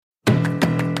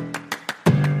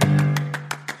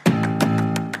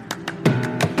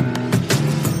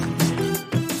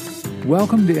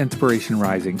Welcome to Inspiration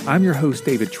Rising. I'm your host,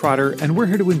 David Trotter, and we're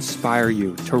here to inspire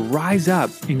you to rise up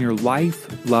in your life,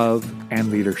 love,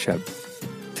 and leadership.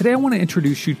 Today, I want to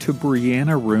introduce you to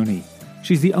Brianna Rooney.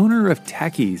 She's the owner of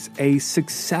Techies, a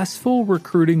successful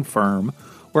recruiting firm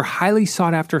where highly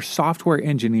sought-after software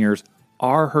engineers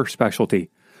are her specialty.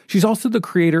 She's also the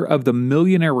creator of The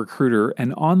Millionaire Recruiter,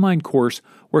 an online course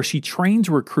where she trains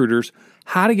recruiters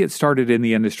how to get started in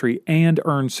the industry and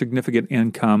earn significant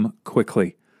income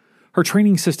quickly. Her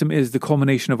training system is the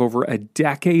culmination of over a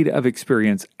decade of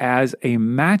experience as a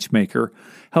matchmaker,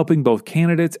 helping both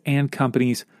candidates and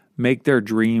companies make their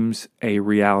dreams a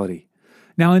reality.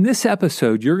 Now, in this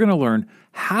episode, you're going to learn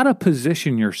how to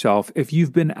position yourself if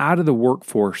you've been out of the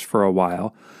workforce for a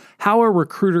while, how a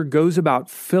recruiter goes about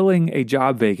filling a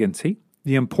job vacancy,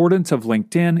 the importance of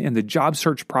LinkedIn in the job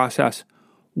search process,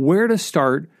 where to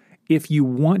start if you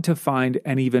want to find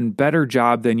an even better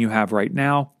job than you have right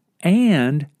now,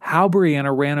 and how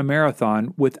Brianna ran a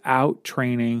marathon without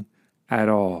training at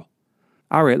all.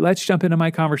 All right, let's jump into my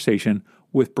conversation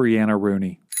with Brianna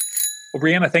Rooney. Well,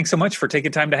 Brianna, thanks so much for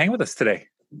taking time to hang with us today.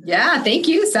 Yeah, thank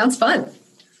you. Sounds fun.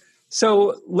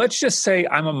 So let's just say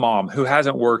I'm a mom who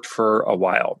hasn't worked for a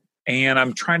while, and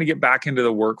I'm trying to get back into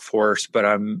the workforce, but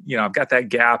I've got that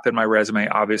gap in my resume,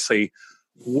 obviously.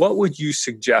 What would you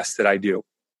suggest that I do?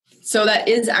 So that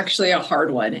is actually a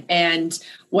hard one. And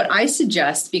what I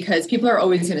suggest, because people are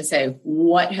always going to say,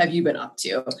 what have you been up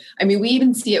to? I mean, we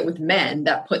even see it with men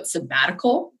that put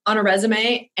sabbatical on a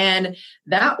resume. And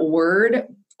that word,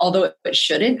 although it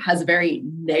shouldn't, has a very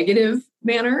negative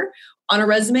manner on a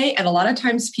resume. And a lot of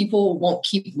times people won't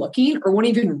keep looking or won't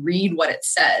even read what it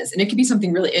says. And it could be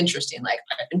something really interesting, like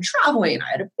I've been traveling,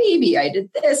 I had a baby, I did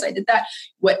this, I did that,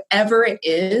 whatever it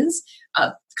is.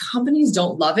 Companies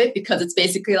don't love it because it's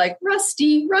basically like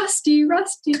rusty.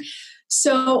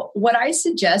 So what I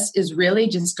suggest is really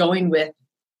just going with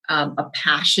a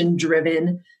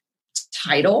passion-driven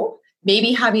title,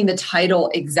 maybe having the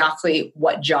title exactly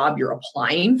what job you're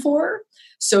applying for.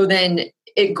 So then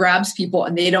it grabs people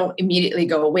and they don't immediately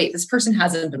go, wait, this person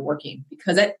hasn't been working,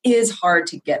 because that is hard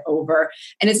to get over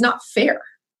and it's not fair.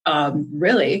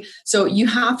 Really. So you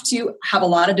have to have a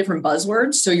lot of different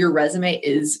buzzwords. So your resume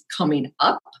is coming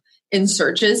up in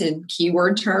searches in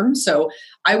keyword terms. So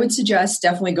I would suggest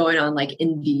definitely going on like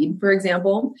Indeed, for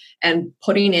example, and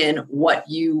putting in what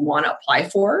you want to apply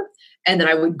for. And then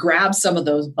I would grab some of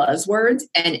those buzzwords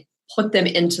and put them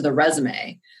into the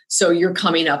resume. So you're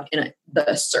coming up in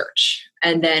the search.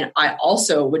 And then I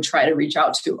also would try to reach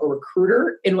out to a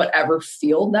recruiter in whatever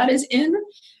field that is in,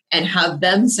 and have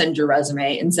them send your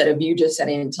resume instead of you just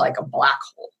sending it into like a black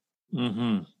hole.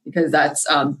 Mm-hmm. Because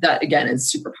that again is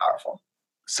super powerful.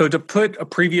 So to put a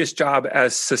previous job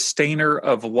as sustainer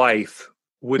of life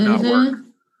would not work.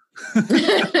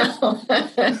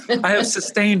 I have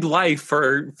sustained life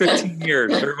for 15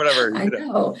 years or whatever.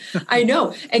 I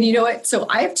know. And you know what? So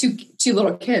I have two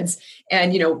little kids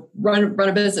and, run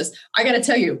a business. I got to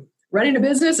tell you, running a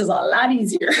business is a lot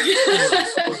easier.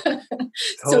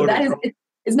 So that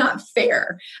is not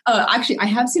fair. Actually, I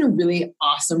have seen a really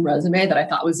awesome resume that I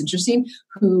thought was interesting,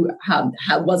 who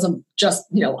wasn't just,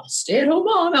 a stay-at-home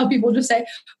mom, how people just say,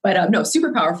 but no,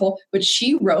 super powerful. But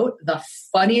she wrote the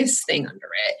funniest thing under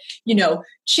it,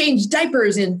 change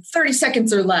diapers in 30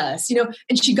 seconds or less,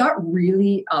 and she got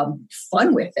really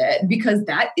fun with it because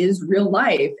that is real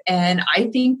life. And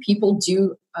I think people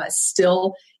do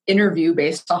still interview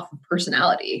based off of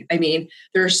personality. I mean,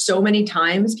 there's so many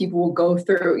times people will go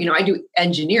through, I do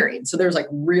engineering. So there's like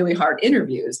really hard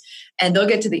interviews and they'll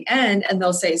get to the end and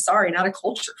they'll say, sorry, not a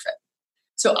culture fit.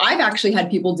 So I've actually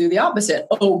had people do the opposite.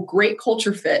 Oh, great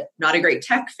culture fit, not a great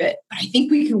tech fit, but I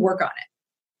think we can work on it.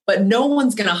 But no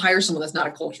one's going to hire someone that's not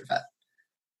a culture fit.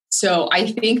 So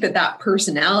I think that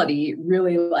personality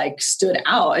really stood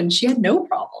out and she had no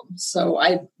problem. So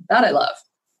I love.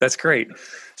 That's great.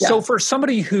 Yeah. So for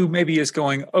somebody who maybe is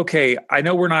going, okay, I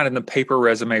know we're not in the paper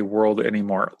resume world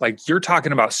anymore. Like you're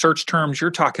talking about search terms, you're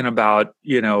talking about,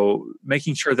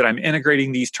 making sure that I'm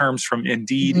integrating these terms from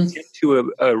Indeed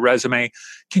into a resume.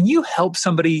 Can you help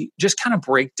somebody just kind of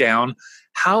break down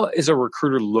how is a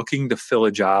recruiter looking to fill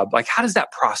a job? Like how does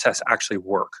that process actually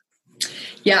work?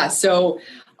 Yeah. So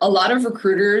a lot of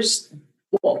recruiters,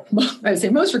 well, I would say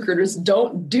most recruiters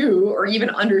don't do or even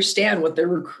understand what they're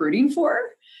recruiting for.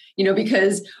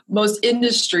 Because most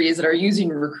industries that are using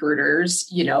recruiters,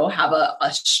 have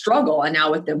a struggle. And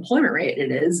now with the employment rate,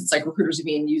 it's like recruiters are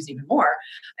being used even more.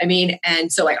 I mean,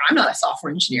 and so I'm not a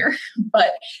software engineer,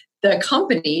 but the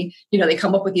company, they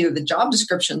come up with either the job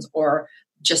descriptions or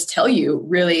just tell you,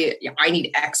 really, I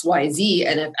need X, Y, Z.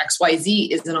 And if X, Y,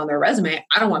 Z isn't on their resume,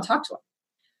 I don't want to talk to them.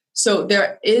 So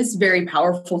there is very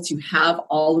powerful to have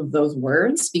all of those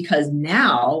words, because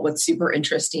now what's super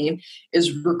interesting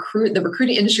is the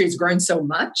recruiting industry is growing so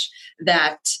much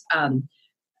that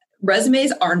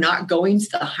resumes are not going to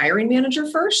the hiring manager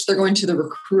first. They're going to the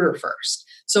recruiter first.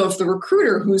 So if the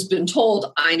recruiter who's been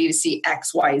told, I need to see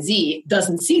X, Y, Z,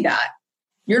 doesn't see that,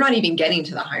 you're not even getting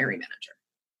to the hiring manager.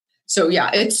 So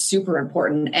yeah, it's super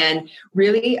important. And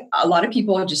really, a lot of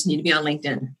people just need to be on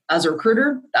LinkedIn. As a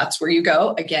recruiter, that's where you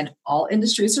go. Again, all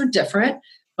industries are different,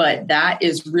 but that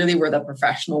is really where the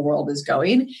professional world is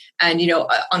going. And,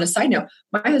 on a side note,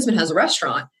 my husband has a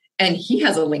restaurant and he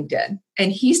has a LinkedIn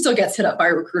and he still gets hit up by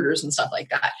recruiters and stuff like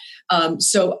that.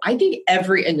 So I think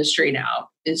every industry now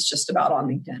is just about on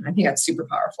LinkedIn. I think that's super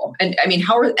powerful. And I mean,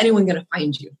 how is anyone going to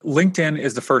find you? LinkedIn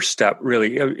is the first step,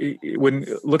 really. When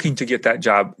looking to get that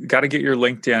job, got to get your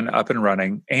LinkedIn up and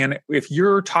running. And if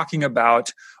you're talking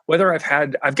about whether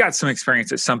I've got some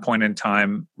experience at some point in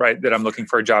time, right, that I'm looking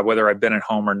for a job, whether I've been at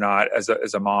home or not as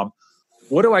a mom,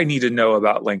 what do I need to know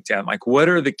about LinkedIn? Like, what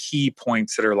are the key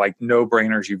points that are like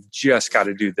no-brainers? You've just got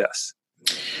to do this.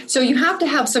 So you have to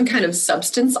have some kind of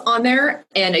substance on there.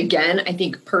 And again, I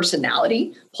think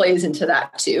personality plays into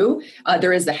that too.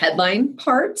 There is the headline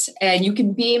part, and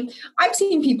I've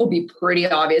seen people be pretty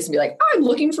obvious and be like, I'm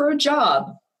looking for a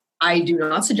job. I do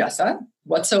not suggest that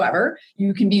whatsoever.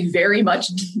 You can be very much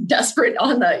desperate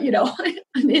on the,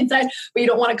 on the inside, but you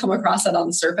don't want to come across that on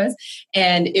the surface.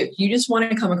 And if you just want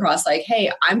to come across like,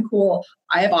 hey, I'm cool,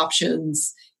 I have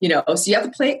options, so you have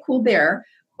to play it cool there.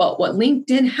 But what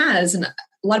LinkedIn has, and a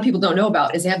lot of people don't know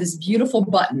about, is they have this beautiful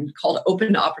button called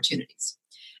Open to Opportunities.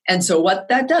 And so what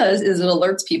that does is it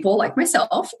alerts people like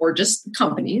myself or just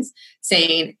companies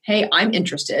saying, hey, I'm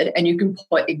interested. And you can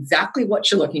put exactly what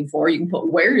you're looking for. You can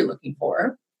put where you're looking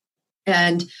for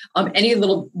and any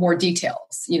little more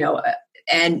details,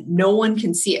 and no one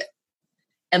can see it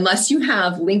unless you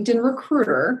have LinkedIn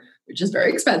Recruiter, which is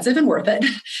very expensive and worth it.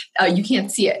 You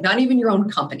can't see it, not even your own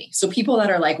company. So people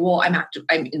that are like, well,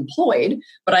 I'm employed,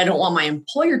 but I don't want my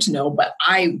employer to know, but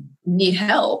I need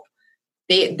help.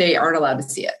 They aren't allowed to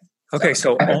see it. Okay,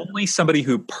 so only somebody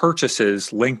who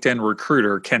purchases LinkedIn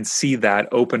Recruiter can see that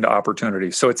open to opportunity.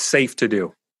 So it's safe to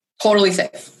do. Totally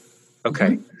safe. Okay.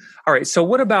 Mm-hmm. All right. So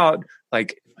what about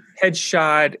like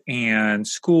Headshot and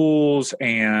schools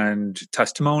and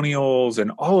testimonials and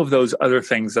all of those other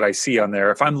things that I see on there?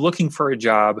 If I'm looking for a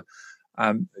job,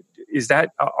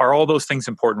 are all those things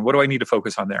important? What do I need to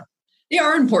focus on there? They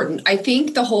are important. I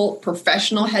think the whole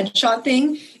professional headshot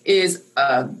thing is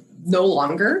no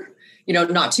longer,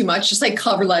 not too much, just like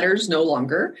cover letters, no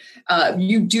longer.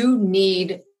 You do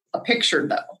need a picture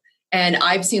though. And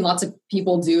I've seen lots of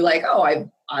people do like,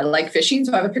 I like fishing,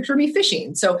 so I have a picture of me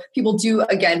fishing. So people do,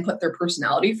 again, put their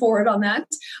personality forward on that.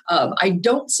 I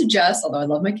don't suggest, although I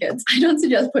love my kids, I don't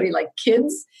suggest putting like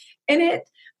kids in it.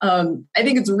 I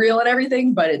think it's real and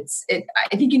everything, but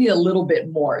I think you need a little bit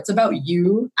more. It's about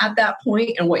you at that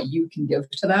point and what you can give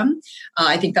to them.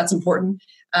 I think that's important.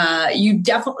 You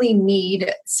definitely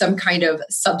need some kind of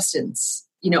substance,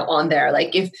 on there.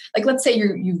 Like let's say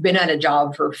you've been at a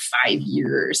job for 5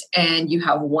 years and you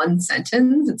have one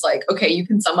sentence. It's like, okay, you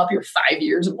can sum up your 5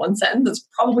 years in one sentence. That's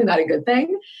probably not a good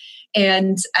thing.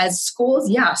 And as schools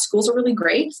are really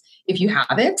great if you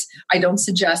have it. I don't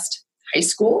suggest high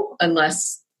school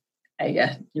unless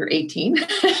you're 18.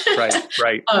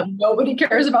 Right. Nobody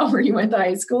cares about where you went to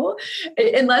high school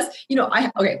unless,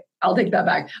 I'll take that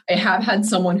back. I have had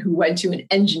someone who went to an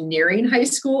engineering high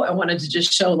school and wanted to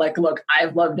just show like, look,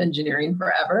 I've loved engineering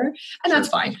forever. And that's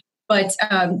fine. But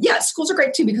schools are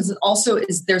great too, because it also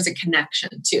there's a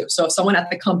connection too. So if someone at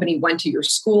the company went to your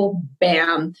school,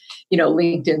 bam,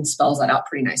 LinkedIn spells that out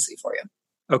pretty nicely for you.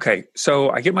 Okay. So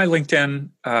I get my LinkedIn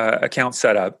account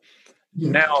set up.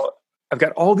 Mm-hmm. Now I've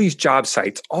got all these job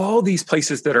sites, all these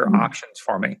places that are options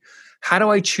for me. How do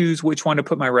I choose which one to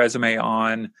put my resume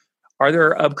on? Are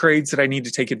there upgrades that I need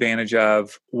to take advantage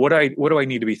of? What do I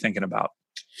need to be thinking about?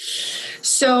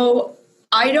 So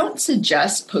I don't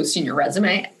suggest posting your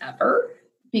resume ever,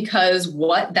 because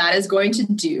what that is going to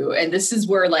do, and this is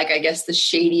where I guess the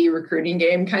shady recruiting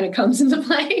game kind of comes into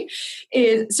play,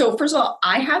 is, so first of all,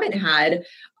 I haven't had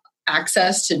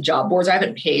access to job boards. I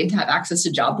haven't paid to have access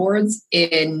to job boards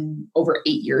in over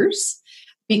 8 years,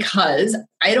 because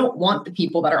I don't want the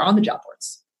people that are on the job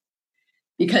boards,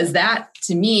 because that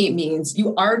to me means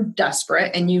you are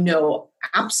desperate and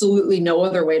absolutely no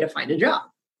other way to find a job.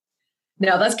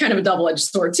 Now that's kind of a double-edged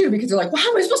sword too, because you're like, well, how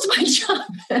am I supposed to find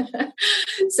a job?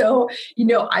 So,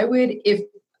 I would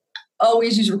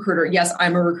always use recruiter. Yes,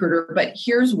 I'm a recruiter, but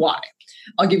here's why.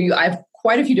 I have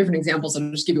quite a few different examples. I'll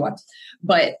just give you one,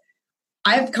 but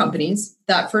I have companies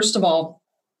that, first of all,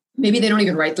 maybe they don't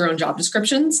even write their own job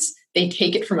descriptions. They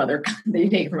take it from other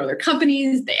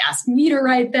companies. They ask me to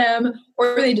write them,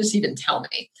 or they just even tell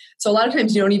me. So a lot of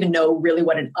times you don't even know really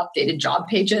what an updated job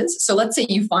page is. So let's say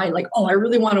you find like, oh, I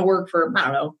really want to work for, I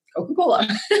don't know, Coca-Cola.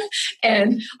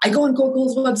 And I go on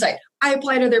Coca-Cola's website. I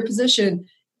apply to their position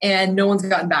and no one's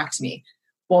gotten back to me.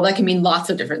 Well, that can mean lots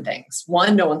of different things.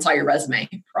 One, no one saw your resume,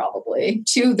 probably.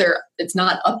 Two, it's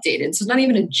not updated. So it's not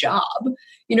even a job.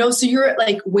 So you're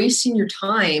like wasting your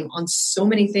time on so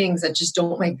many things that just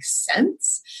don't make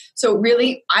sense. So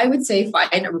really, I would say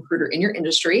find a recruiter in your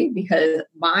industry, because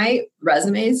my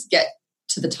resumes get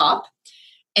to the top.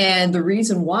 And the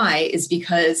reason why is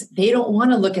because they don't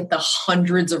want to look at the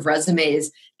hundreds of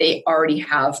resumes they already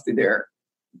have through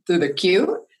their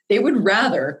queue. They would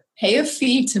rather pay a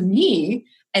fee to me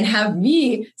and have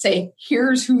me say,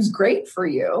 here's who's great for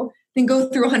you, than go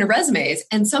through 100 resumes.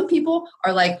 And some people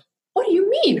are like, what do you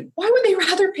mean? Why would they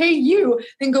rather pay you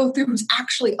than go through who's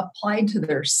actually applied to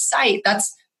their site?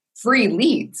 That's free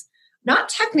leads. Not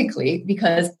technically,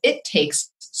 because it takes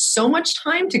so much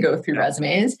time to go through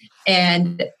resumes,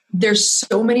 and there's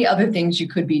so many other things you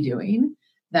could be doing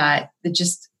that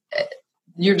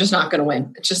you're just not going to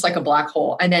win. It's just like a black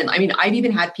hole. And then, I've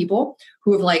even had people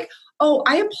who have like, oh,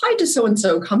 I applied to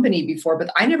so-and-so company before,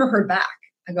 but I never heard back.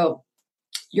 I go,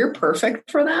 you're perfect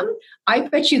for them. I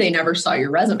bet you they never saw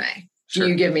your resume. Sure.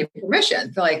 Do you give me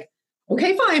permission? They're like,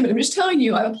 okay, fine, but I'm just telling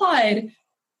you, I applied.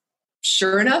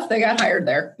 Sure enough, they got hired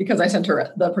there because I sent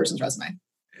her the person's resume.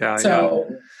 Yeah. So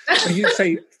you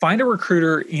say, find a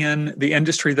recruiter in the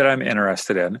industry that I'm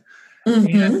interested in.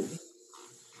 Mm-hmm. And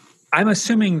I'm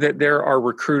assuming that there are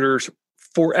recruiters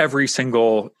for every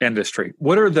single industry.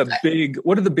 What are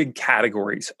the big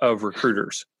categories of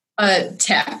recruiters?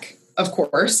 Tech, of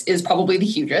course, is probably the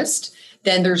hugest.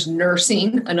 Then there's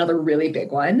nursing, another really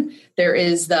big one. There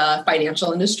is the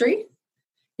financial industry,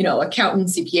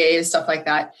 accountants, CPAs, stuff like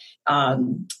that.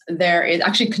 There is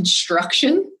actually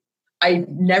construction. I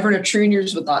never in a trillion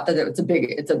years would thought that it's a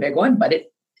big one, but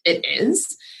it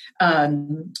is.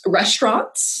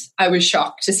 Restaurants. I was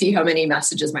shocked to see how many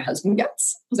messages my husband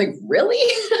gets. I was like, really?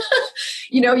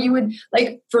 You would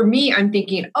like, for me, I'm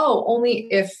thinking, oh, only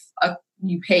if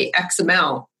you pay X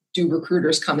amount do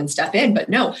recruiters come and step in, but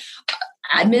no.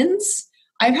 Admins.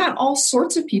 I've had all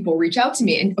sorts of people reach out to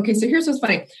me. And okay, so here's what's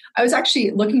funny. I was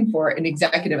actually looking for an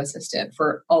executive assistant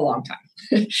for a long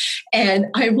time. And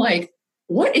I'm like,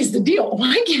 what is the deal?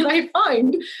 Why can't I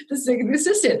find the executive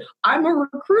assistant? I'm a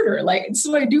recruiter. Like, it's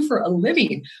what I do for a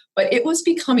living. But it was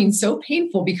becoming so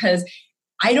painful because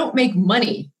I don't make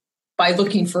money by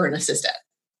looking for an assistant.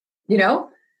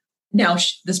 Now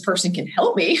this person can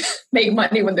help me make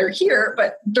money when they're here,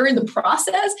 but during the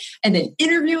process and then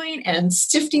interviewing and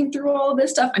sifting through all of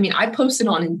this stuff, I posted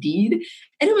on Indeed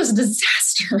and it was a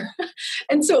disaster.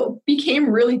 And so it became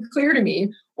really clear to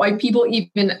me why people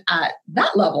even at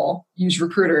that level use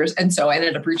recruiters. And so I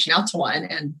ended up reaching out to one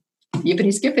and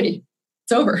yippity skippity.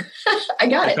 It's over. I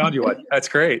got it. Found you one. That's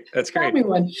great. That's great. Found me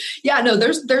one. Yeah, no,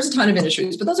 there's a ton of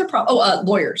industries, but those are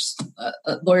lawyers.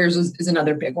 Lawyers is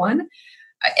another big one.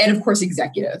 And of course,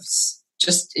 executives,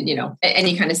 just,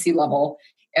 any kind of C-level.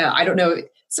 I don't know.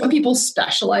 Some people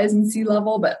specialize in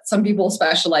C-level, but some people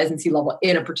specialize in C-level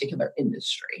in a particular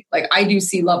industry. Like I do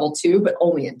C-level too, but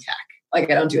only in tech. Like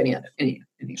I don't do anything.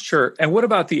 Sure. And what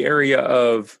about the area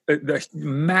of the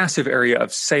massive area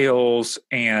of sales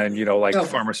and,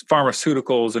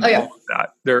 pharmaceuticals and all of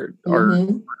that? There are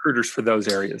recruiters for those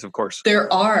areas, of course.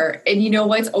 There are. And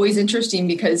what's always interesting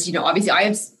because, obviously I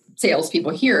have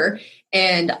salespeople here.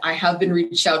 And I have been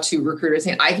reached out to recruiters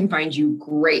saying, I can find you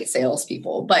great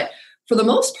salespeople. But for the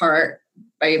most part,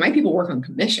 my people work on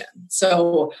commission.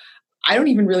 So I don't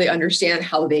even really understand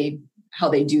how they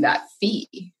do that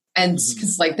fee. And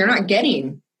because they're not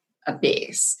getting a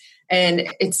base. And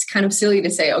it's kind of silly to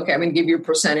say, okay, I'm going to give you a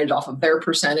percentage off of their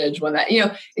percentage when that,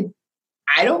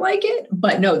 I don't like it,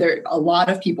 but no, there are a lot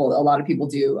of people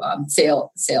do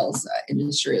sales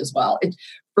industry as well.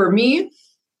 For me,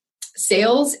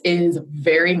 sales is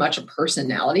very much a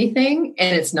personality thing,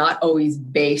 and it's not always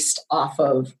based off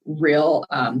of real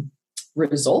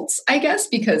results, I guess,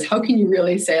 because how can you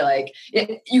really say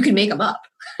you can make them up?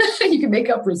 You can make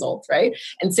up results, right?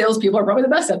 And salespeople are probably the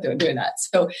best at doing that.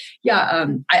 So yeah,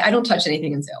 I don't touch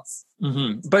anything in sales.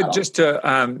 Mm-hmm. But just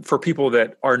to, for people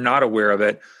that are not aware of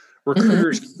it,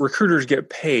 recruiters get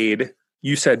paid,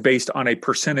 you said, based on a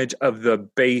percentage of the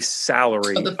base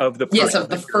salary of the person. Yes, of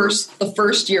the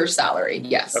first year salary.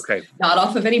 Yes. Okay. Not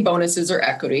off of any bonuses or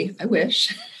equity. I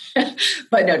wish.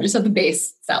 But no, just of the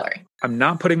base salary. I'm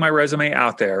not putting my resume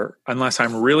out there unless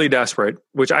I'm really desperate,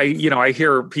 which I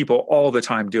hear people all the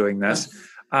time doing this.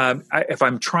 if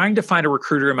I'm trying to find a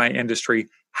recruiter in my industry,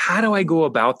 how do I go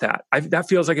about that? That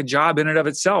feels like a job in and of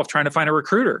itself, trying to find a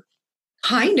recruiter.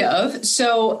 Kind of.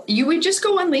 So you would just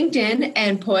go on LinkedIn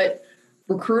and put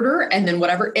recruiter and then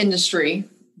whatever industry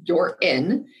you're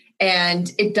in.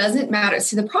 And it doesn't matter.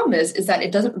 See, the problem is that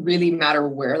it doesn't really matter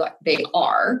where they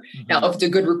are. Mm-hmm. Now, if it's a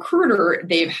good recruiter,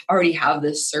 they've already have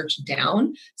this search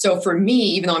down. So for me,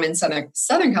 even though I'm in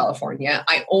Southern California,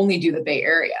 I only do the Bay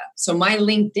Area. So my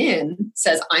LinkedIn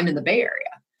says I'm in the Bay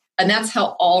Area. And that's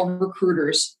how all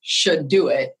recruiters should do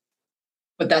it.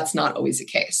 But that's not always the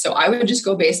case. So I would just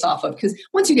go based off of, because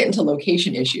once you get into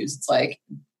location issues,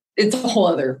 it's a whole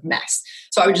other mess.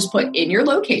 So I would just put in your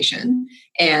location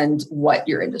and what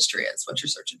your industry is, what you're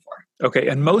searching for. Okay.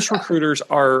 And most recruiters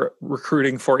are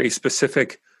recruiting for a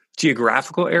specific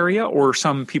geographical area, or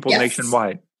some people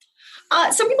nationwide?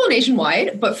 Some people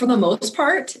nationwide, but for the most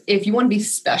part, if you want to be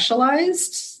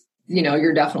specialized,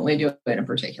 you're definitely doing it in a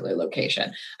particular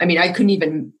location. I mean, I couldn't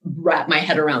even wrap my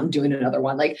head around doing another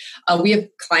one. We have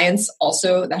clients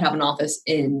also that have an office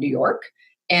in New York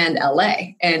and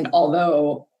LA.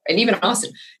 And even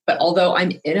Austin, but although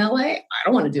I'm in LA, I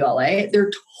don't want to do LA.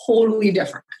 They're totally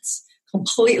different.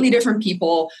 Completely different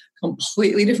people,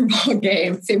 completely different ball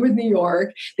game. Same with New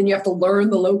York. Then you have to learn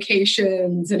the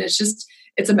locations, and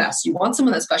it's a mess. You want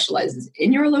someone that specializes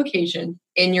in your location,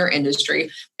 in your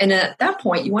industry. And at that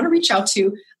point, you want to reach out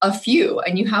to a few,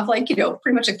 and you have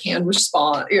pretty much a canned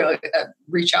response,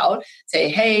 reach out, say,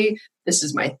 hey, this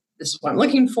is what I'm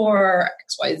looking for,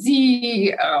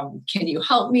 XYZ. Can you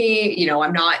help me?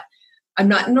 I'm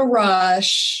not in a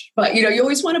rush, but you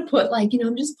always want to put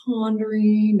I'm just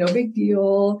pondering, no big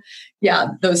deal. Yeah,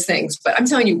 those things. But I'm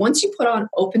telling you, once you put on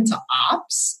open to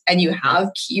ops and you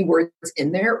have keywords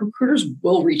in there, recruiters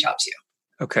will reach out to you.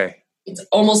 Okay. It's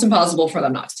almost impossible for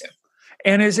them not to.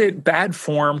 And is it bad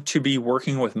form to be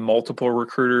working with multiple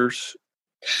recruiters?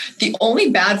 The only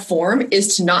bad form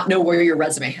is to not know where your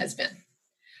resume has been.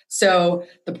 So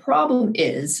the problem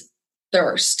is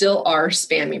there still are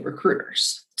spammy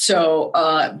recruiters. So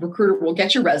a recruiter will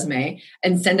get your resume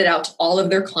and send it out to all of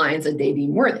their clients that they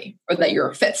deem worthy or that you're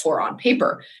a fit for on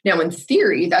paper. Now, in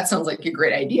theory, that sounds like a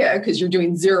great idea because you're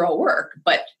doing zero work,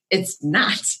 but it's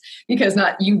not, because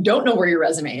you don't know where your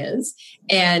resume is.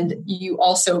 And you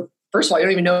also, first of all, you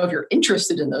don't even know if you're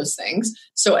interested in those things.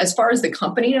 So as far as the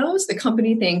company knows, the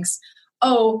company thinks,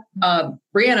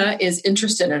 Brianna is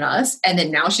interested in us, and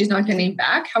then now she's not getting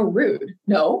back. How rude.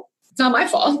 No, it's not my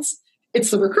fault.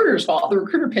 It's the recruiter's fault. The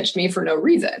recruiter pitched me for no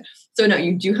reason. So no,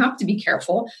 you do have to be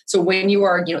careful. So when you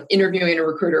are, interviewing a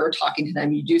recruiter or talking to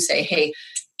them, you do say, hey,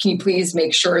 can you please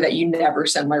make sure that you never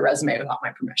send my resume without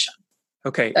my permission?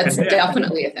 Okay. That's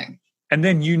definitely a thing. And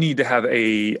then you need to have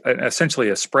essentially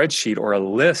a spreadsheet or a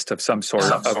list of some sort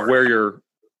of where your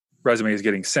resume is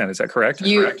getting sent. Is that correct?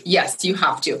 Yes, you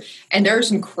have to. And there's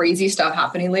some crazy stuff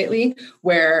happening lately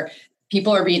where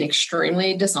people are being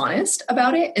extremely dishonest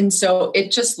about it. And so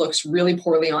it just looks really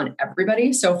poorly on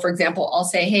everybody. So for example, I'll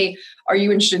say, hey, are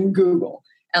you interested in Google?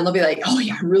 And they'll be like, oh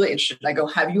yeah, I'm really interested. I go,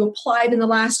 have you applied in the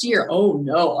last year? Oh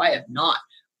no, I have not.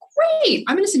 Great.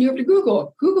 I'm going to send you over to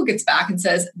Google. Google gets back and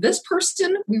says, this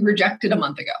person we rejected a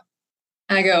month ago.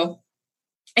 And I go,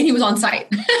 and he was on site.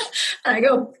 And I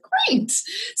go, great.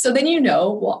 So then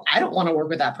well, I don't want to work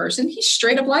with that person. He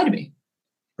straight up lied to me.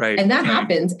 Right. And that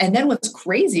happens. And then what's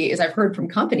crazy is I've heard from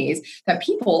companies that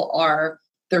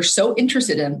they're so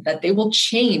interested in that they will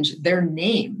change their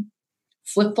name,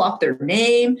 flip-flop their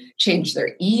name, change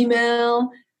their email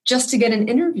just to get an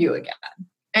interview again.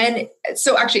 And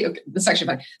so this is actually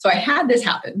fun. So I had this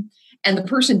happen, and the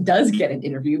person does get an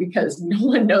interview because no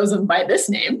one knows him by this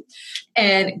name,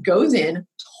 and goes in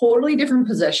totally different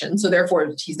position. So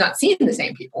therefore he's not seeing the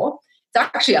same people. It's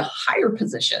actually a higher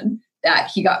position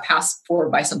that he got passed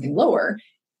forward by something lower.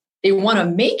 They want to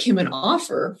make him an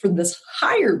offer for this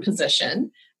higher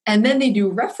position. And then they do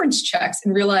reference checks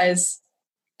and realize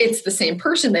it's the same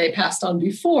person they passed on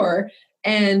before.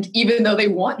 And even though they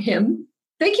want him,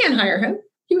 they can't hire him.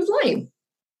 He was lying.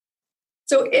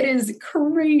 So it is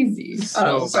crazy.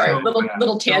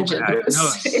 Little tangent.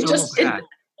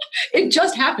 It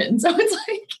just happened. So it's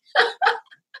like...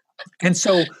 And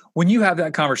so when you have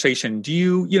that conversation, do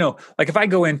you if I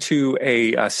go into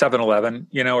a 7-Eleven,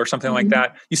 or something like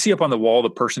that, you see up on the wall the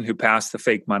person who passed the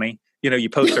fake money, you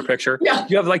post their picture. Yeah.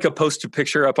 You have a posted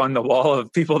picture up on the wall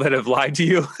of people that have lied to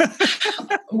you.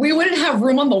 We wouldn't have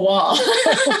room on the wall.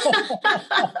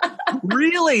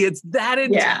 Really? It's that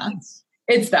intense?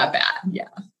 Yeah, it's that bad. Yeah.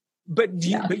 But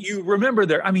you remember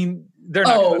they're not coming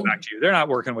back to you. They're not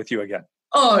working with you again.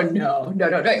 Oh, no.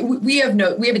 We have a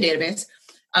database.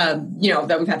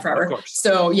 that we've had forever.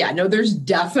 So yeah, no, there's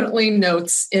definitely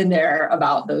notes in there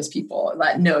about those people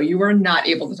that, no, you are not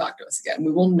able to talk to us again.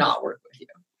 We will not work with you.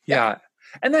 Yeah.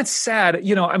 And that's sad.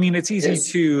 It's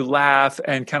easy to laugh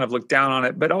and kind of look down on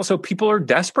it, but also people are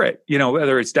desperate,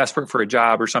 whether it's desperate for a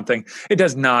job or something. It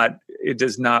does not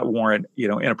warrant,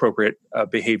 inappropriate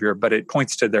behavior, but it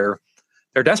points to their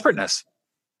desperateness.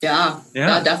 Yeah,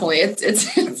 definitely.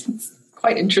 It's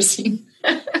quite interesting.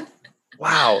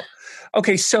 Wow.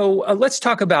 Okay. So let's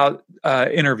talk about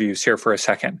interviews here for a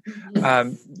second.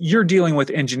 Mm-hmm. You're dealing with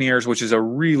engineers, which is a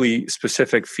really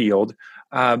specific field.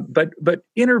 But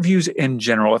interviews in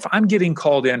general, if I'm getting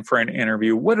called in for an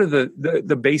interview, what are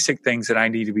the basic things that I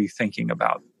need to be thinking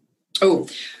about? Oh,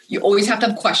 you always have to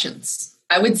have questions.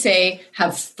 I would say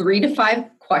have 3 to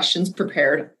 5 questions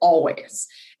prepared always.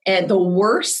 And the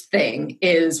worst thing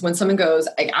is when someone goes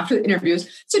after the interviews,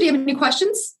 so do you have any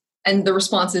questions? And the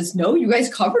response is, no, you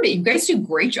guys covered it. You guys do a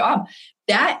great job.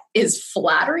 That is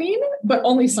flattering, but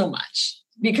only so much,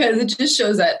 because it just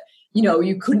shows that,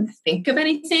 you couldn't think of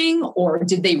anything, or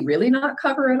did they really not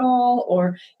cover it all?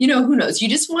 Or, who knows? You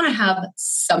just want to have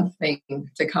something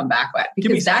to come back with,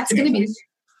 because that's going to be,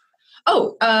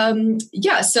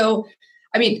 yeah. So,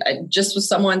 just with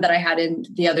someone that I had in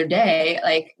the other day,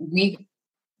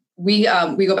 we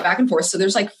go back and forth. So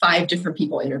there's 5 different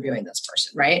people interviewing this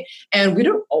person, right? And we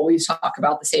don't always talk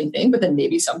about the same thing, but then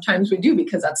maybe sometimes we do,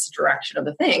 because that's the direction of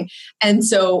the thing. And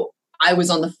so I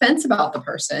was on the fence about the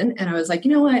person, and I was like,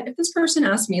 you know what? If this person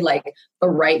asks me the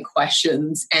right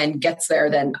questions and gets there,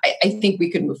 then I think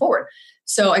we could move forward.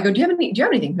 So I go, do you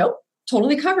have anything? Nope,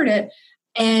 totally covered it.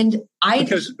 And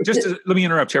let me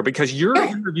interrupt here, because you're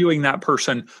interviewing that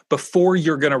person before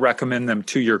you're going to recommend them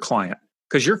to your client.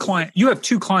 Because you have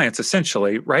 2 clients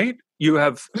essentially, right? You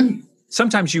have,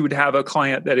 sometimes you would have a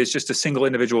client that is just a single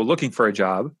individual looking for a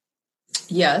job.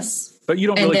 Yes. But you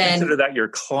don't really consider that your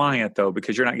client though,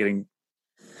 because you're not getting,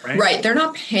 right? Right. They're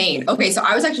not paying. Okay. So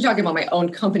I was actually talking about my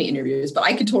own company interviews, but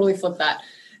I could totally flip that.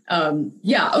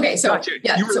 Okay. So gotcha.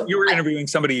 You were interviewing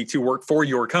somebody to work for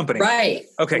your company. Right.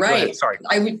 Okay. Right. Go ahead. Sorry.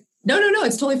 No,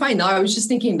 it's totally fine. No, I was just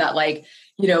thinking that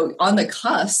on the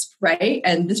cusp, right?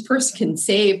 And this person can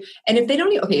save. And if they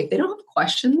don't have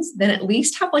questions, then at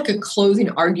least have a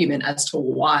closing argument as to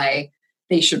why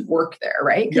they should work there,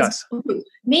 right? Yes.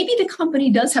 Maybe the company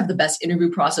does have the best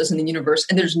interview process in the universe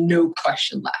and there's no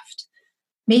question left.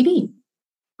 Maybe.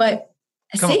 But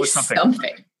say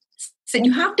something. So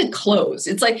you have to close.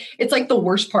 It's like the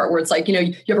worst part where it's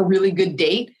you have a really good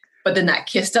date, but then that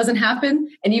kiss doesn't happen.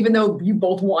 And even though you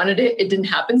both wanted it, it didn't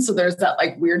happen. So there's that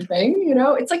weird thing,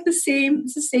 it's the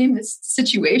same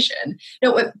situation.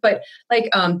 But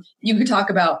you could talk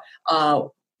about,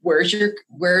 where's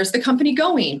the company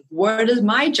going? What is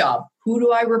my job? Who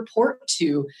do I report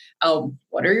to?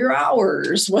 What are your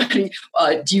hours? Do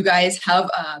you guys have,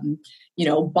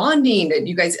 bonding? Do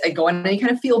you guys go on any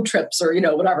kind of field trips or,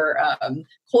 whatever,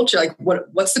 culture?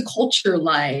 What's the culture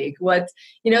like?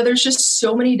 There's just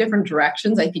so many different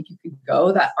directions I think you could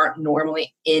go that aren't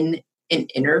normally in an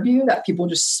interview that people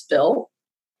just spill,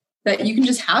 that you can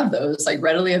just have those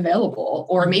readily available.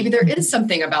 Or maybe there is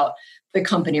something about the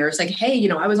company, or it's hey,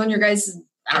 I was on your guys'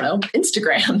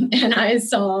 Instagram and I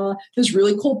saw this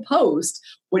really cool post.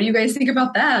 What do you guys think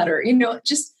about that? Or,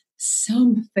 just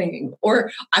something.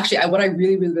 Or actually, what I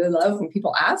really, really, really love when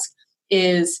people ask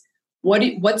is,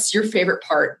 what's your favorite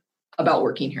part about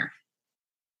working here?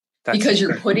 Because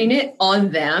you're putting it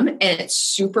on them and it's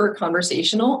super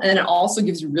conversational. And it also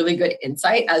gives you really good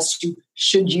insight as to,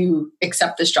 should you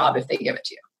accept this job if they give it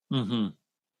to you? Mm-hmm.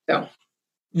 So.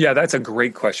 Yeah, that's a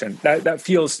great question. That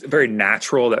feels very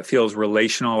natural. That feels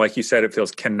relational. Like you said, it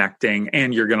feels connecting,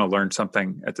 and you're going to learn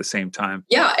something at the same time.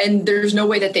 Yeah. And there's no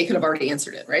way that they could have already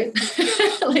answered it, right?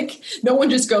 No one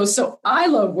just goes, so I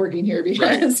love working here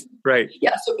because. Right.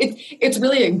 Yeah. So it's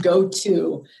really a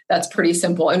go-to that's pretty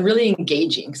simple and really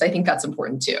engaging, because I think that's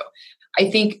important too.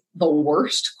 I think the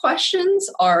worst questions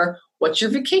are, what's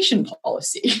your vacation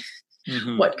policy?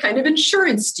 Mm-hmm. What kind of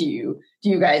insurance do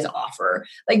you guys offer?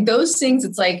 Those things,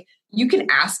 it's you can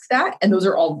ask that, and those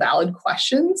are all valid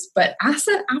questions, but ask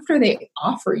that after they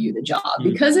offer you the job,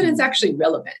 because then it's actually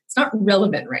relevant. It's not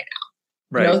relevant right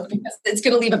now. Right. Because it's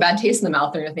going to leave a bad taste in the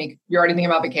mouth. They're going to think, you're already thinking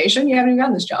about vacation? You haven't even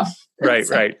gotten this job. Right,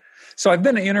 right. So I've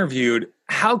been interviewed.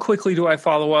 How quickly do I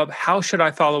follow up? How should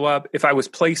I follow up? If I was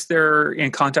placed there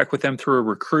in contact with them through a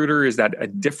recruiter, is that a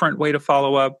different way to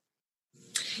follow up?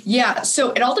 Yeah.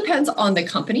 So it all depends on the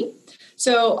company.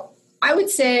 So I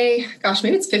would say, gosh,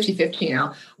 maybe it's 50-50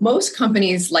 now. Most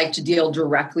companies like to deal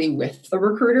directly with the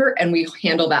recruiter and we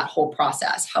handle that whole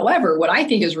process. However, what I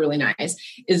think is really nice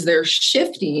is they're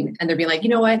shifting and they're being like, you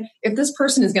know what, if this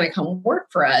person is going to come work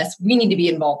for us, we need to be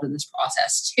involved in this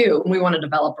process too. And we want to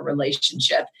develop a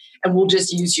relationship and we'll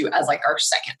just use you as like our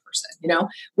second person,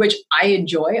 which I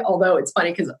enjoy. Although it's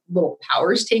funny because a little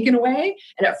power is taken away.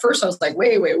 And at first I was like,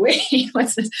 wait,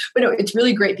 what's this? But no, it's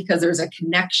really great because there's a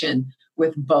connection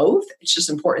with both. It's just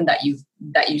important that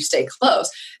you stay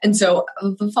close. And so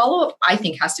the follow-up, I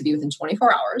think, has to be within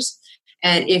 24 hours.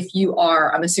 And if you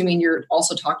are, I'm assuming you're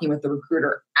also talking with the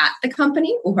recruiter at the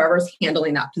company, whoever's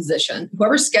handling that position,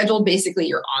 whoever's scheduled basically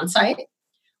your on-site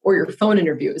or your phone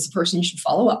interview is the person you should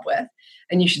follow up with.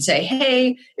 And you should say,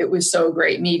 hey, it was so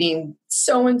great meeting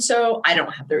so-and-so. I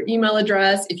don't have their email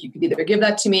address. If you could either give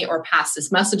that to me or pass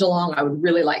this message along, I would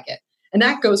really like it. And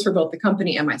that goes for both the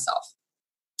company and myself.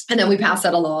 And then we pass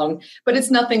that along, but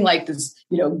it's nothing like this,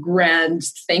 grand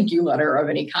thank you letter of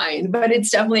any kind, but it's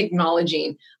definitely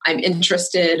acknowledging I'm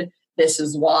interested. This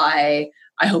is why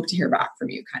I hope to hear back from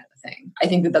you kind of a thing. I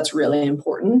think that that's really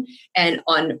important. And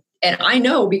I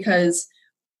know because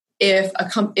if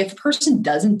a person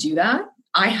doesn't do that,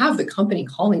 I have the company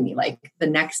calling me like the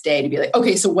next day to be like,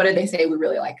 okay, so what did they say? We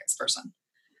really like this person.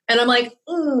 And I'm like,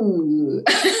 ooh,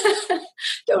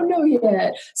 don't know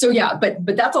yet. So yeah, but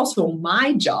that's also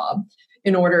my job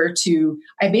in order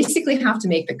I basically have to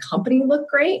make the company look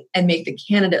great and make the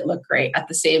candidate look great at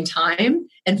the same time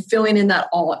and filling in that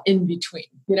all in between.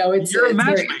 You're a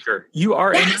matchmaker. You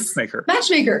are a matchmaker.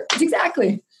 Matchmaker.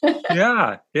 Exactly.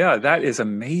 Yeah. That is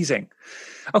amazing.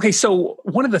 Okay, so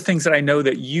one of the things that I know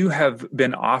that you have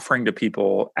been offering to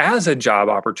people as a job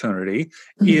opportunity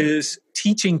is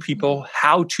teaching people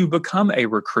how to become a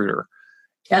recruiter.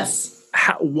 Yes.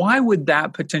 Why would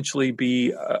that potentially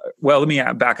be? Let me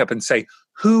back up and say,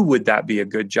 who would that be a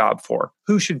good job for?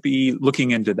 Who should be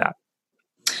looking into that?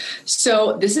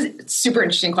 So this is a super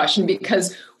interesting question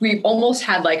because we've almost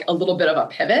had like a little bit of a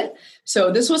pivot.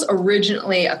 So this was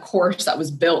originally a course that was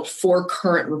built for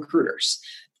current recruiters.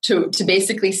 To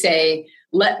basically say,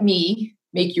 let me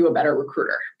make you a better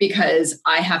recruiter, because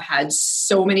I have had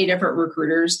so many different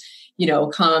recruiters,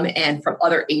 come and from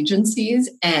other agencies.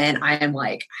 And I am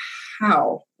like,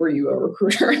 how were you a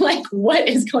recruiter? Like, what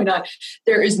is going on?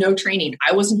 There is no training.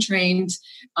 I wasn't trained.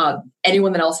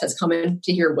 Anyone that else has come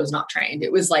into here was not trained.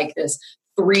 It was like this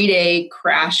 3-day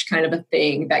crash kind of a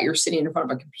thing that you're sitting in front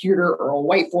of a computer or a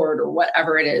whiteboard or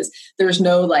whatever it is. There's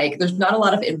not a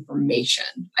lot of information,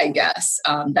 I guess,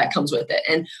 that comes with it.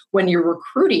 And when you're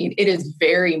recruiting, it is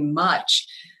very much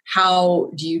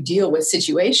how do you deal with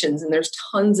situations? And there's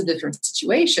tons of different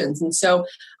situations. And so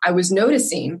I was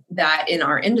noticing that in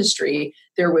our industry,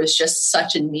 there was just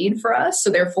such a need for us. So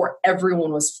therefore,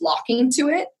 everyone was flocking to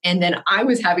it. And then I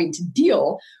was having to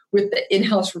deal with the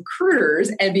in-house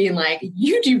recruiters and being like,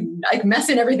 you do like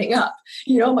messing everything up.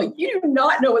 I'm like, you do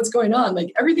not know what's going on.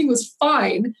 Like everything was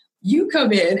fine. You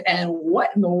come in and what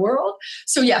in the world?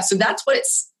 So yeah, so that's what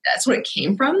it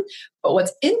came from. But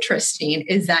what's interesting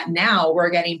is that now we're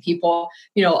getting people,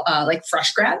 like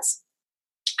fresh grads.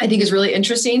 I think is really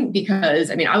interesting because,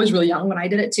 I was really young when I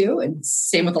did it too. And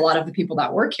same with a lot of the people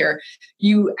that work here.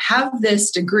 You have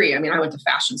this degree. I went to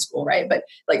fashion school, right? But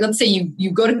like, let's say you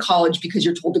go to college because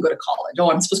you're told to go to college. Oh,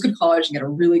 I'm supposed to go to college and get a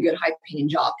really good high paying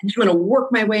job. And I'm going to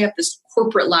work my way up this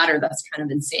corporate ladder. That's kind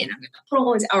of insane. I'm going to put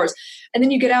all these hours. And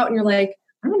then you get out and you're like,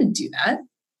 I don't want to do that.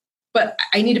 But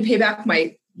I need to pay back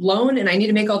my loan and I need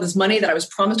to make all this money that I was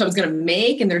promised I was going to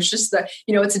make. And there's just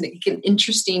it's an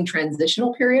interesting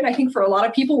transitional period, I think, for a lot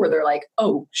of people where they're like,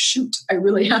 oh, shoot, I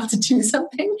really have to do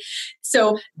something.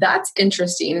 So that's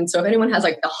interesting. And so if anyone has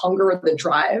like the hunger or the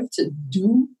drive to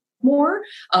do more,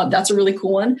 that's a really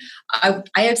cool one. I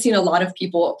have seen a lot of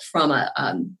people from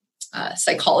a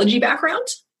psychology background,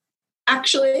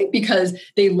 actually, because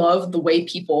they love the way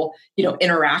people,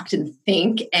 interact and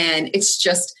think. And it's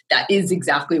just, that is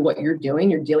exactly what you're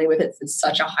doing. You're dealing with it at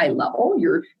such a high level.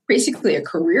 You're basically a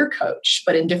career coach,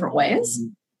 but in different ways. Mm-hmm.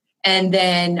 And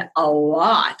then a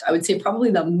lot, I would say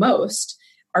probably the most,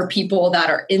 are people that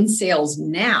are in sales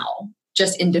now,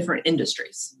 just in different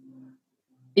industries.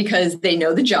 Because they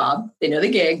know the job, they know the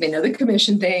gig, they know the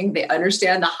commission thing, they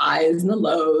understand the highs and the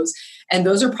lows. And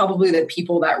those are probably the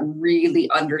people that really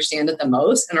understand it the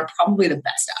most and are probably the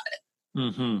best at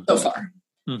it so far.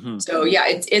 Mm-hmm. So yeah,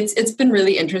 it's been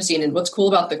really interesting. And what's cool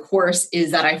about the course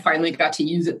is that I finally got to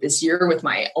use it this year with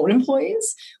my own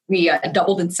employees. We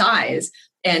doubled in size.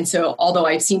 And so although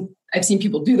I've seen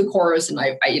people do the course and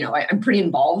I'm pretty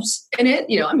involved in it,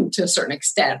 to a certain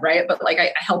extent, right? But like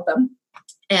I help them.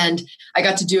 And I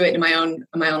got to do it in my own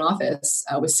office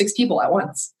with 6 people at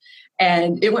once.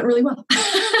 And it went really well.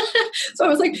 So I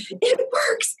was like, it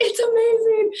works. It's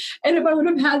amazing. And if I would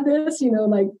have had this,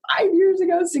 like 5 years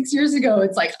ago, 6 years ago,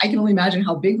 it's like, I can only imagine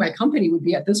how big my company would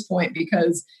be at this point,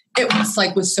 because it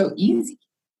was so easy.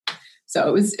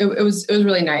 So it was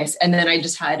really nice. And then I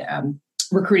just had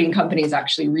recruiting companies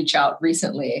actually reach out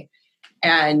recently.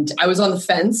 And I was on the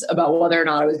fence about whether or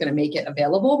not I was going to make it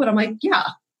available, but I'm like, yeah,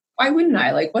 why wouldn't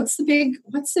I? Like, what's the big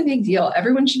deal?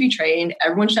 Everyone should be trained.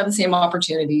 Everyone should have the same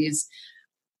opportunities.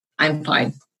 I'm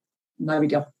fine. Not a big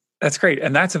deal. That's great.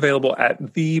 And that's available at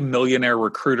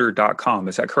themillionairerecruiter.com.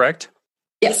 Is that correct?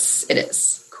 Yes, it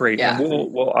is. Great. Yeah.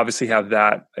 And we'll obviously have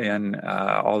that in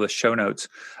all the show notes.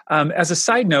 As a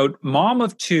side note, mom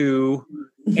of 2,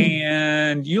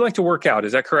 and you like to work out.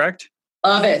 Is that correct?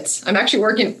 Love it. I'm actually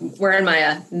wearing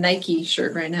my Nike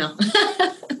shirt right now.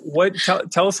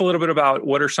 Tell us a little bit about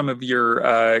what are some of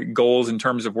your goals in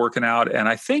terms of working out. And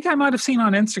I think I might have seen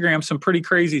on Instagram some pretty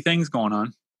crazy things going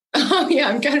on. Oh yeah,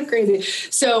 I'm kind of crazy.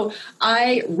 So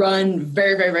I run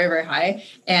very, very, very, very high.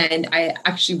 And I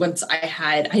actually,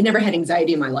 I never had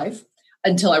anxiety in my life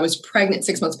until I was pregnant,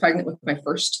 6 months pregnant with my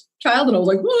first child. And I was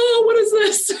like, whoa, what is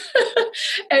this?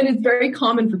 And it's very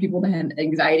common for people to have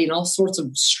anxiety and all sorts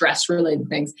of stress related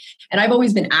things. And I've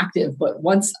always been active, but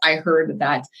once I heard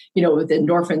that, with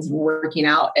endorphins and working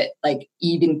out, it like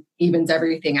evens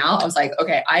everything out. I was like,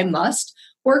 okay, I must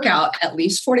work out at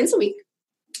least 4 days a week.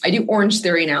 I do Orange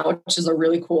Theory now, which is a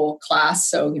really cool class.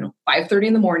 So, 5:30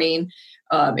 in the morning,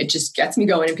 it just gets me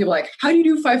going. And people are like, how do you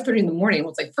do 5:30 in the morning? Well,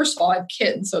 it's like, first of all, I have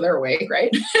kids, so they're awake, right?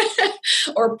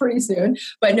 Or pretty soon.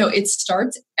 But no, it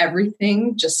starts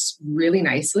everything just really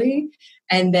nicely.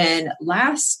 And then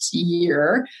last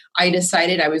year, I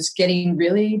decided I was getting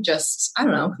really just, I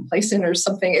don't know, complacent or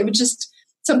something. It was just,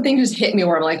 something just hit me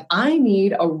where I'm like, I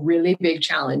need a really big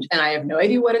challenge and I have no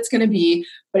idea what it's going to be,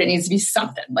 but it needs to be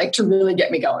something like to really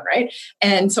get me going. Right.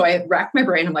 And so I racked my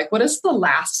brain. I'm like, what is the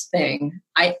last thing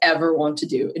I ever want to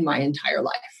do in my entire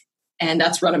life? And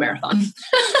that's run a marathon.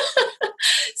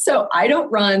 So I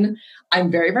don't run.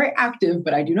 I'm very, very active,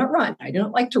 but I do not run. I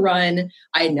don't like to run.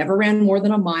 I never ran more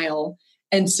than a mile.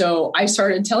 And so I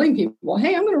started telling people,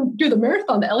 hey, I'm going to do the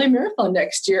marathon, the LA Marathon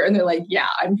next year. And they're like, yeah,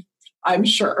 I'm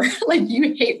sure. Like,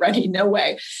 you hate running, no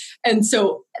way. And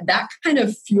so that kind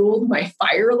of fueled my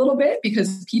fire a little bit,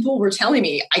 because people were telling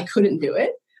me I couldn't do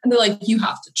it. And they're like, you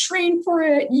have to train for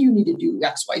it. You need to do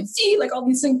X, Y, Z, like all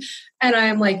these things. And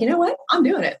I'm like, you know what? I'm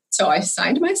doing it. So I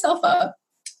signed myself up,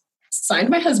 signed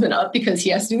my husband up because he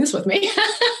has to do this with me.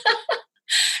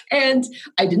 And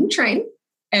I didn't train.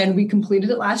 And we completed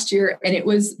it last year. And it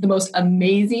was the most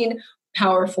amazing,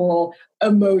 powerful,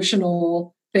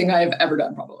 emotional thing I've ever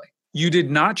done, probably. You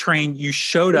did not train. You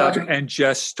showed up and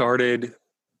just started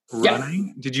running.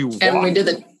 Yeah. Did you walk? And we did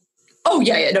it. Oh,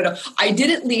 yeah. No. I did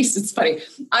at least. It's funny.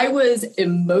 I was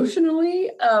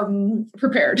emotionally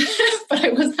prepared, but I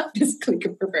was not physically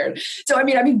prepared. So, I'm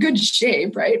in good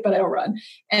shape, right? But I don't run.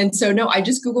 And so, no, I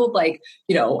just Googled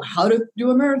how to do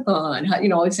a marathon,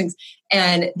 all these things.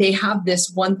 And they have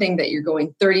this one thing that you're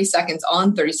going 30 seconds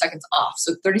on, 30 seconds off.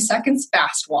 So 30 seconds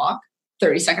fast walk,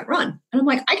 30-second run. And I'm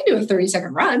like, I can do a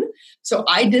 30-second run. So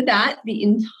I did that the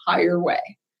entire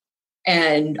way.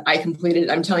 And I completed,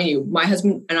 I'm telling you, my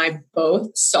husband and I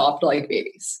both sobbed like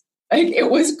babies. Like,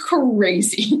 it was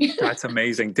crazy. That's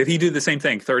amazing. Did he do the same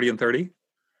thing, 30 and 30?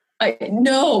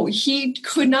 No, he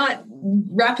could not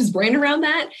wrap his brain around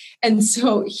that. And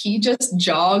so he just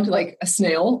jogged like a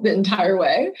snail the entire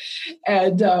way.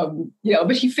 And,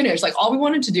 but he finished. Like, all we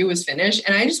wanted to do was finish.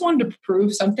 And I just wanted to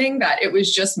prove something, that it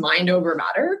was just mind over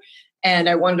matter. And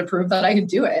I wanted to prove that I could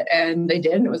do it. And they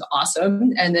did. And it was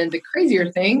awesome. And then the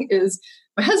crazier thing is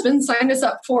my husband signed us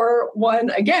up for one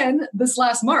again this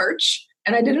last March.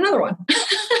 And I did another one.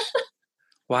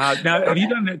 Wow. Now, have you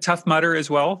done a Tough Mudder as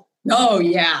well? Oh,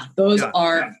 yeah. Those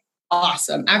are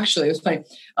awesome. Actually, it was funny.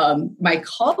 My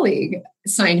colleague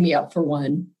signed me up for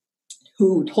one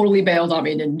who totally bailed on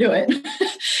me and didn't do it.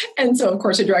 And so, of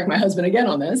course, I dragged my husband again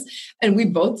on this. And we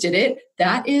both did it.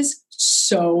 That is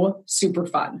so super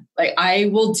fun. Like, I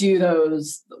will do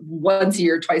those once a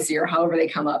year, twice a year, however they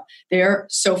come up. They're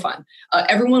so fun.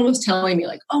 Everyone was telling me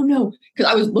like, oh no,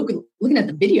 because I was looking at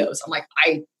the videos. I'm like,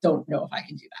 I don't know if I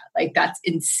can do that. Like, that's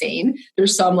insane.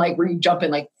 There's some like where you jump in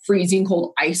like freezing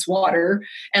cold ice water.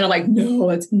 And I'm like,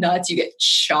 no, it's nuts. You get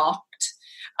shocked.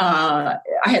 I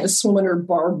had to swim under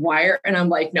barbed wire, and I'm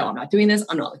like, no, I'm not doing this.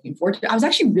 I'm not looking forward to it. I was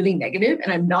actually really negative,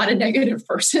 and I'm not a negative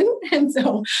person. And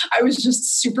so I was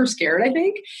just super scared, I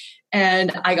think.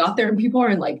 And I got there and people are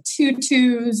in like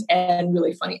tutus and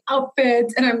really funny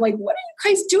outfits. And I'm like, what are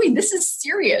you guys doing? This is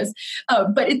serious.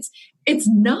 But it's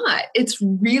not. It's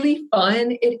really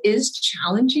fun. It is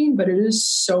challenging, but it is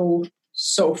so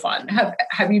fun.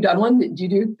 Have you done one? Do you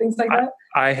do things like that?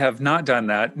 I have not done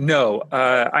that. No,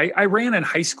 I ran in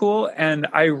high school and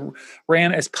I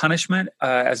ran as punishment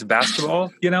as a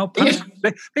basketball,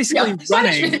 basically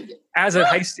running as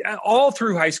all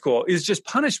through high school is just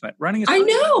punishment. Running. I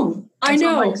know. I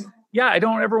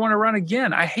don't ever want to run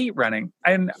again. I hate running.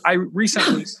 And I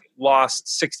recently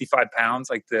lost 65 pounds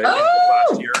like the end of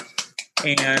last year.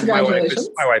 And my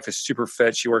wife is super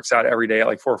fit. She works out every day at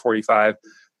like 4:45.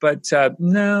 But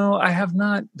no, I have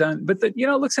not done. But it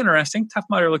looks interesting. Tough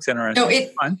Mudder looks interesting. No,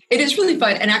 it is really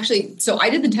fun. And actually, so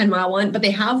I did the 10-mile one, but they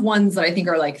have ones that I think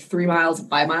are like 3 miles,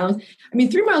 5 miles. I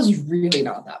mean, 3 miles is really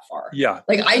not that far. Yeah.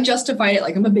 Like I justified it.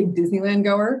 Like I'm a big Disneyland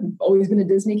goer. I've always been a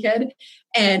Disney kid,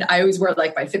 and I always wear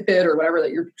like my Fitbit or whatever,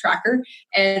 like your tracker.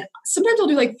 And sometimes I'll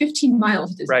do like 15 miles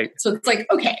to Disney. Right. So it's like,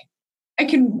 okay, I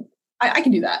can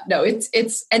do that. No,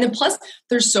 it's, and then plus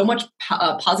there's so much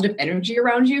positive energy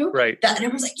around you. Right. That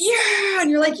everyone's like, yeah.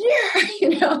 And you're like,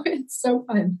 yeah, it's so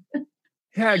fun.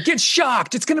 Yeah. Get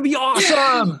shocked. It's going to be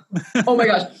awesome. Yeah. Oh my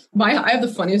gosh. I have the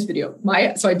funniest video.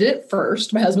 So I did it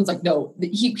first. My husband's like, no,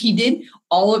 he did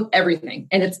all of everything.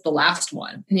 And it's the last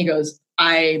one. And he goes,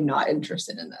 I'm not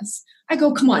interested in this. I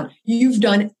go, come on, you've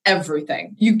done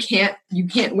everything. You can't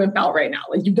wimp out right now.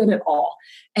 Like you've done it all.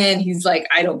 And he's like,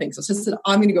 I don't think so. So I said,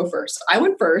 I'm going to go first. So I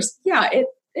went first. Yeah, it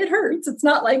hurts. It's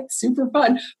not like super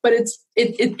fun, but it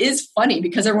is funny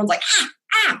because everyone's like,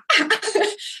 ah.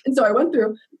 And so I went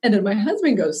through, and then my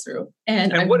husband goes through,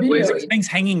 and what is it? Things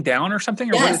hanging down or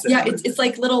something? Or yes, what is it? It's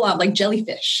like little like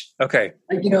jellyfish. Okay,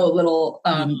 like little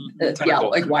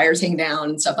like wires hang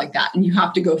down and stuff like that, and you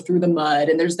have to go through the mud,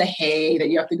 and there's the hay that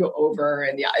you have to go over,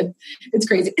 and it's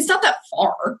crazy. It's not that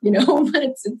far, but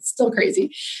it's still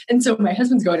crazy. And so my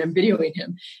husband's going and videoing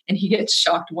him, and he gets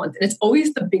shocked once, and it's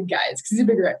always the big guys because he's a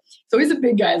bigger guy. It's always the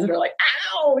big guys that are like,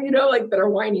 ow, like that are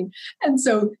whining. And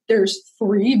so there's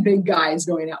 3 big guys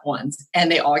going at once,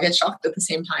 and they all get shocked at the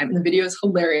same time. And the video is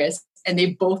hilarious. And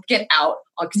they both get out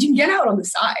because you can get out on the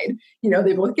side.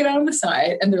 They both get out on the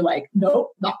side, and they're like,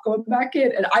 nope, not going back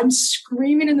in. And I'm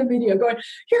screaming in the video going,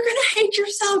 you're going to hate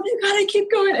yourself. You got to keep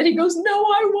going. And he goes, no,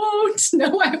 I won't.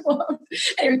 No, I won't.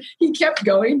 And he kept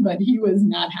going, but he was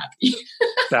not happy.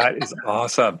 That is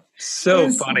awesome.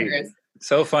 So funny. Hilarious.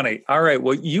 So funny. All right.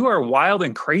 Well, you are wild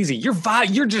and crazy. You're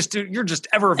just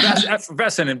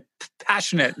effervescent and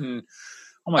passionate, and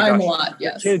oh my gosh, I'm a lot.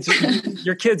 Yes.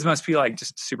 Your kids must be like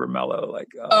just super mellow. Like,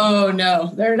 oh no,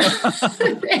 they're not.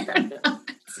 They're not.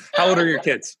 How old are your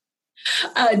kids?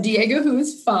 Diego, who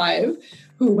is 5,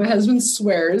 who my husband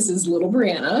swears is little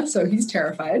Brianna, so he's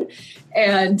terrified,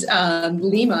 and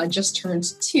Lima just turned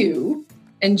 2,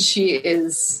 and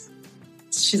she's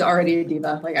already a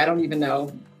diva. Like I don't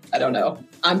know.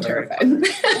 I'm terrified.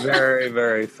 Very,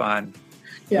 very fun.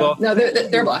 Yeah. Well, no,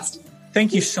 they're blessed.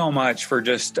 Thank you so much for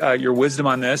just your wisdom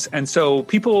on this. And so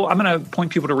I'm going to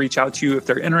point people to reach out to you if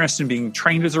they're interested in being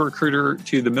trained as a recruiter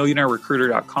to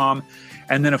themillionairerecruiter.com.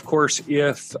 And then, of course,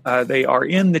 if they are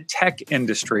in the tech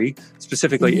industry,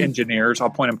 specifically engineers, I'll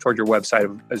point them toward your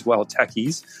website as well,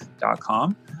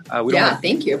 techies.com.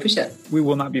 Thank you. Appreciate it. We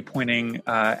will not be pointing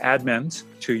admins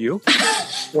to you.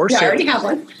 Or I already have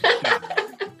one.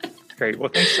 Great. Well,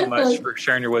 thanks so much for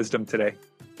sharing your wisdom today.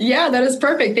 Yeah, that is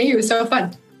perfect. Thank you. It was so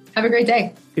fun. Have a great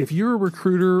day. If you're a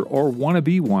recruiter or want to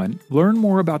be one, learn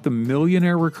more about the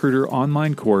Millionaire Recruiter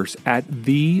online course at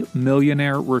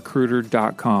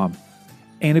themillionairerecruiter.com.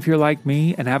 And if you're like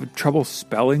me and have trouble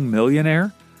spelling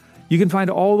millionaire, you can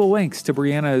find all the links to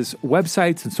Brianna's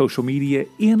websites and social media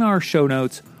in our show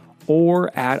notes or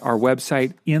at our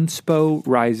website,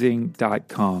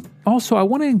 insporising.com. Also, I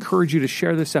want to encourage you to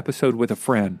share this episode with a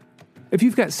friend. If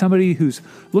you've got somebody who's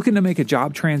looking to make a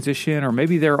job transition, or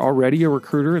maybe they're already a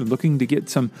recruiter and looking to get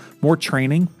some more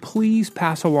training, please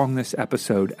pass along this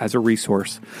episode as a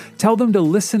resource. Tell them to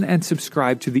listen and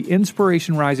subscribe to the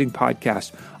Inspiration Rising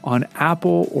podcast on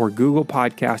Apple or Google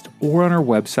Podcast or on our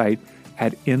website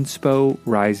at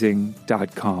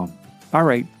insporising.com. All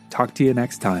right, talk to you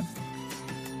next time.